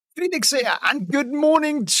Felix here, and good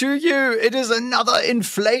morning to you. It is another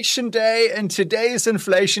inflation day, and today's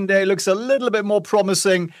inflation day looks a little bit more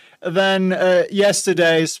promising than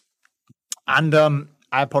yesterday's. And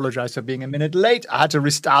I apologize for being a minute late. I had to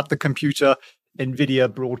restart the computer.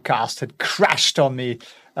 NVIDIA broadcast had crashed on me.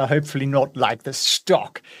 Hopefully not like the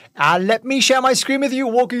stock. Let me share my screen with you,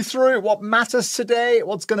 walk you through what matters today,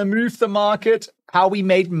 what's going to move the market, how we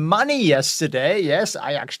made money yesterday. Yes,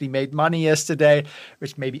 I actually made money yesterday,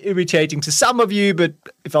 which may be irritating to some of you, but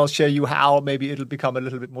if I'll show you how, maybe it'll become a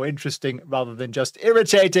little bit more interesting rather than just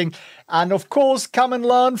irritating. And of course, come and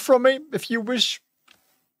learn from me if you wish.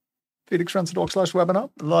 FelixFranz.org/webinar.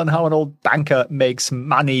 Learn how an old banker makes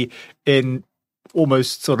money in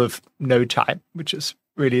almost sort of no time, which is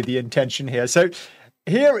really the intention here. So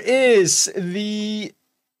here is the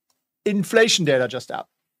inflation data just out.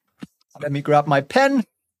 Let me grab my pen,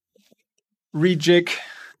 rejig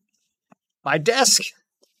my desk,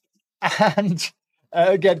 and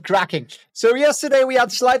get cracking. So yesterday we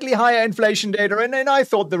had slightly higher inflation data, and I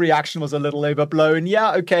thought the reaction was a little overblown.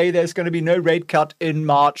 Yeah, okay, there's going to be no rate cut in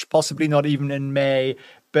March, possibly not even in May,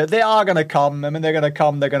 but they are going to come. I mean, they're going to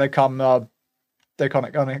come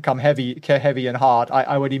heavy and hard,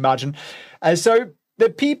 I would imagine. So the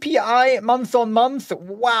PPI month on month,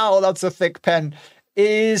 wow, that's a thick pen,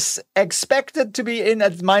 is expected to be in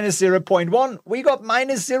at minus 0.1. We got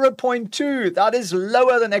minus 0.2. That is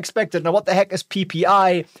lower than expected. Now, what the heck is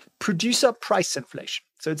PPI? Producer price inflation.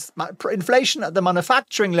 So it's inflation at the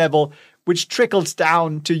manufacturing level, which trickles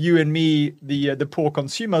down to you and me, the poor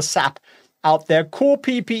consumer sap out there. Core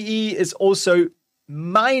PPE is also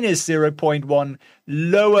minus 0.1,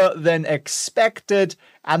 lower than expected,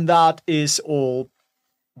 and that is all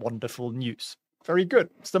wonderful news. Very good.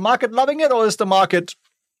 Is the market loving it, or is the market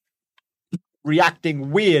reacting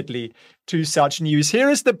weirdly to such news? Here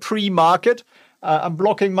is the pre-market. I'm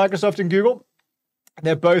blocking Microsoft and Google.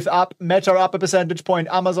 They're both up. Meta up a percentage point.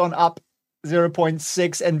 Amazon up 0.6.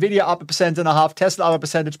 NVIDIA up 1.5%. Tesla up a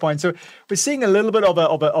percentage point. So we're seeing a little bit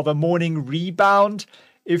of a morning rebound.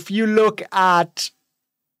 If you look at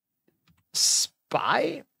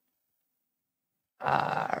SPY,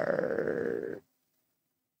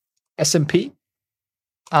 S&P,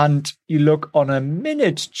 and you look on a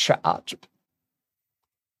minute chart,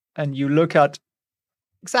 and you look at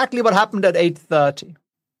exactly what happened at 8:30.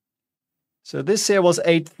 So this here was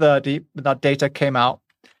 8:30 when that data came out.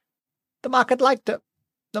 The market liked it.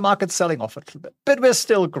 The market's selling off a little bit, but we're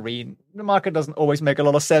still green. The market doesn't always make a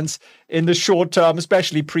lot of sense in the short term,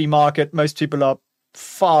 especially pre-market. Most people are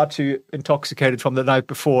far too intoxicated from the night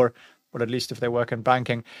before. Well, at least if they work in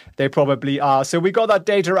banking, they probably are. So we got that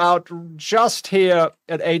data out just here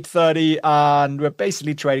at 8:30, and we're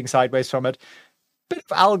basically trading sideways from it. Bit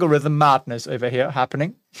of algorithm madness over here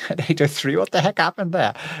happening at 8:03. What the heck happened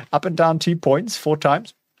there? Up and down 2 points, 4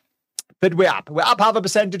 times. But we're up. We're up half a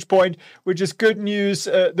percentage point, which is good news.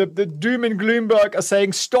 The doom and gloomberg are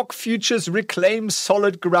saying stock futures reclaim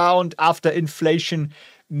solid ground after inflation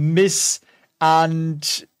miss,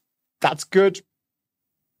 and that's good.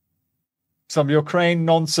 Some Ukraine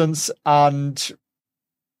nonsense, and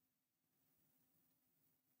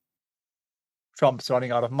Trump's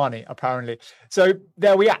running out of money, apparently. So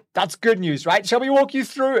there we are. That's good news, right? Shall we walk you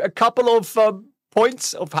through a couple of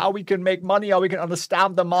points of how we can make money, how we can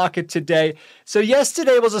understand the market today? So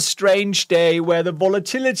yesterday was a strange day where the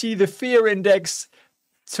volatility, the fear index,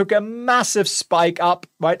 took a massive spike up,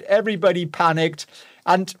 right? Everybody panicked.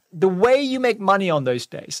 And the way you make money on those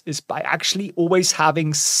days is by actually always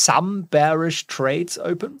having some bearish trades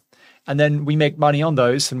open. And then we make money on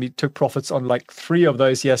those, and we took profits on like 3 of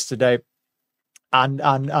those yesterday. And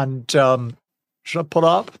should I pull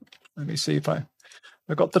up? Let me see if I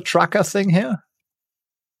got the tracker thing here.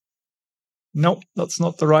 Nope, that's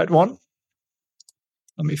not the right one.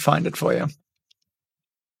 Let me find it for you.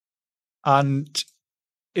 And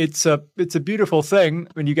it's a beautiful thing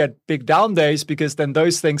when you get big down days, because then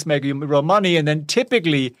those things make you real money, and then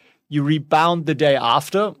typically you rebound the day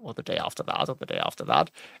after, or the day after that, or the day after that,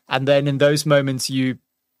 and then in those moments you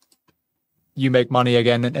make money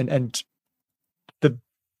again. And the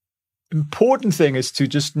important thing is to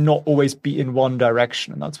just not always be in one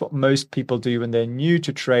direction, and that's what most people do when they're new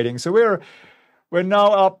to trading. So we're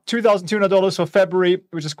now up $2,200 for February,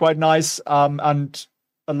 which is quite nice, and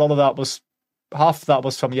a lot of that was. Half of that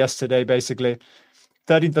was from yesterday, basically.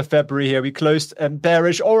 13th of February here. We closed a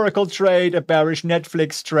bearish Oracle trade, a bearish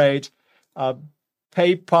Netflix trade,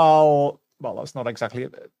 PayPal. Well, that's not exactly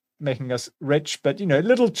making us rich, but,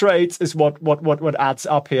 little trades is what adds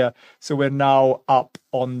up here. So we're now up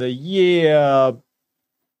on the year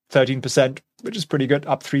 13%, which is pretty good,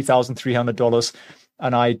 up $3,300.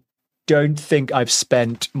 And I don't think I've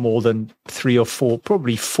spent more than 3 or 4,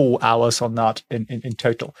 probably 4 hours on that in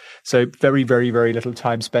total. So very, very, very little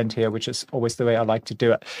time spent here, which is always the way I like to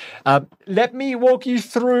do it. Let me walk you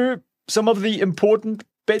through some of the important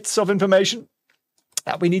bits of information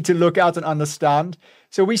that we need to look at and understand.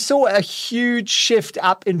 So we saw a huge shift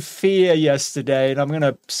up in fear yesterday, and I'm going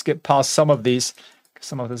to skip past some of these.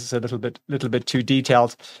 Some of this is a little bit too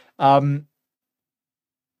detailed. The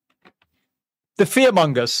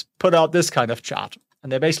fearmongers put out this kind of chart,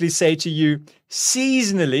 and they basically say to you,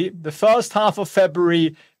 seasonally, the first half of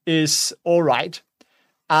February is all right,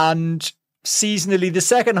 and seasonally, the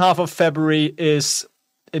second half of February is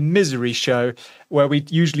a misery show, where we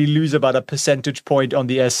usually lose about a percentage point on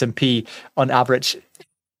the S&P on average. It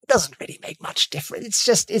doesn't really make much difference.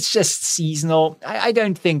 It's just seasonal. I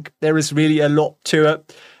don't think there is really a lot to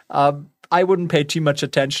it. I wouldn't pay too much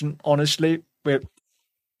attention, honestly.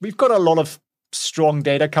 We've got a lot of strong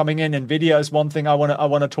data coming in. Nvidia is one thing I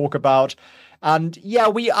want to talk about. And yeah,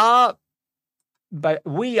 we are, but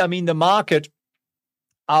I mean the market,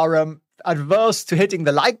 are adverse to hitting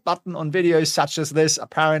the like button on videos such as this.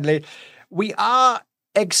 Apparently, we are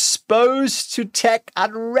exposed to tech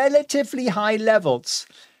at relatively high levels,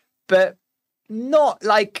 but not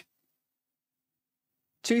like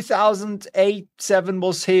 2008-7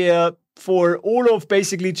 was here. For all of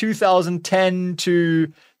basically 2010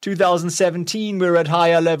 to 2017, we're at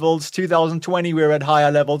higher levels. 2020, we're at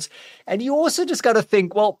higher levels. And you also just got to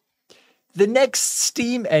think, well, the next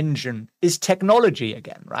steam engine is technology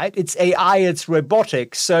again, right? It's AI, it's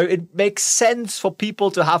robotics. So it makes sense for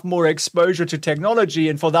people to have more exposure to technology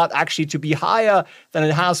and for that actually to be higher than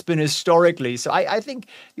it has been historically. So I think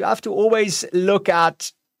you have to always look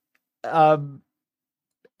at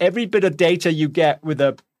every bit of data you get with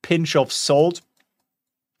a pinch of salt.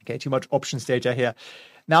 Okay, too much options data here.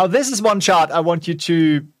 Now, this is one chart I want you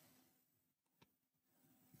to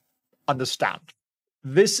understand.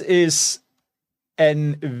 This is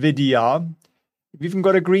NVIDIA. We've even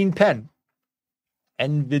got a green pen.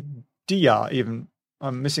 NVIDIA, even.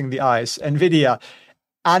 I'm missing the eyes. NVIDIA.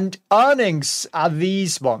 And earnings are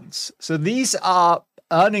these ones. So these are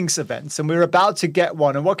earnings events, and we're about to get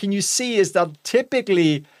one. And what can you see is that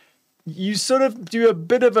typically you sort of do a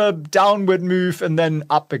bit of a downward move and then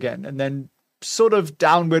up again, and then sort of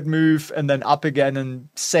downward move and then up again, and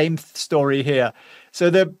same story here. So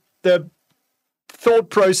the thought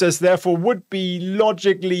process therefore would be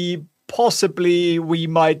logically, possibly we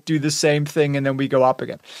might do the same thing and then we go up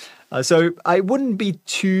again. So I wouldn't be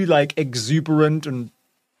too exuberant and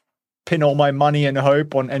pin all my money and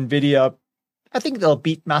hope on NVIDIA. I think they'll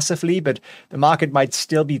beat massively, but the market might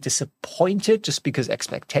still be disappointed just because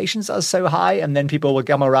expectations are so high. And then people will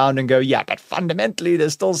come around and go, yeah, but fundamentally they're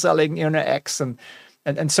still selling X and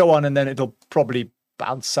so on. And then it'll probably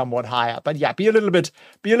bounce somewhat higher. But yeah, be a little bit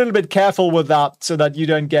careful with that so that you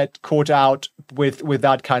don't get caught out with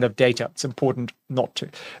that kind of data. It's important not to.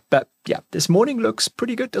 But yeah, this morning looks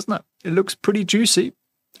pretty good, doesn't it? It looks pretty juicy,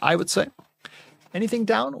 I would say. Anything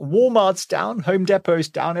down? Walmart's down, Home Depot's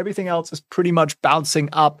down. Everything else is pretty much bouncing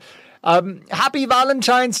up. Happy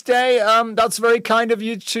Valentine's Day. That's very kind of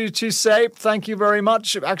you to say. Thank you very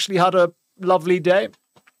much. I've actually had a lovely day.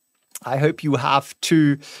 I hope you have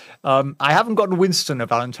too. I haven't gotten Winston a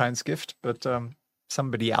Valentine's gift, but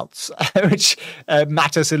somebody else, which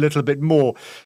matters a little bit more.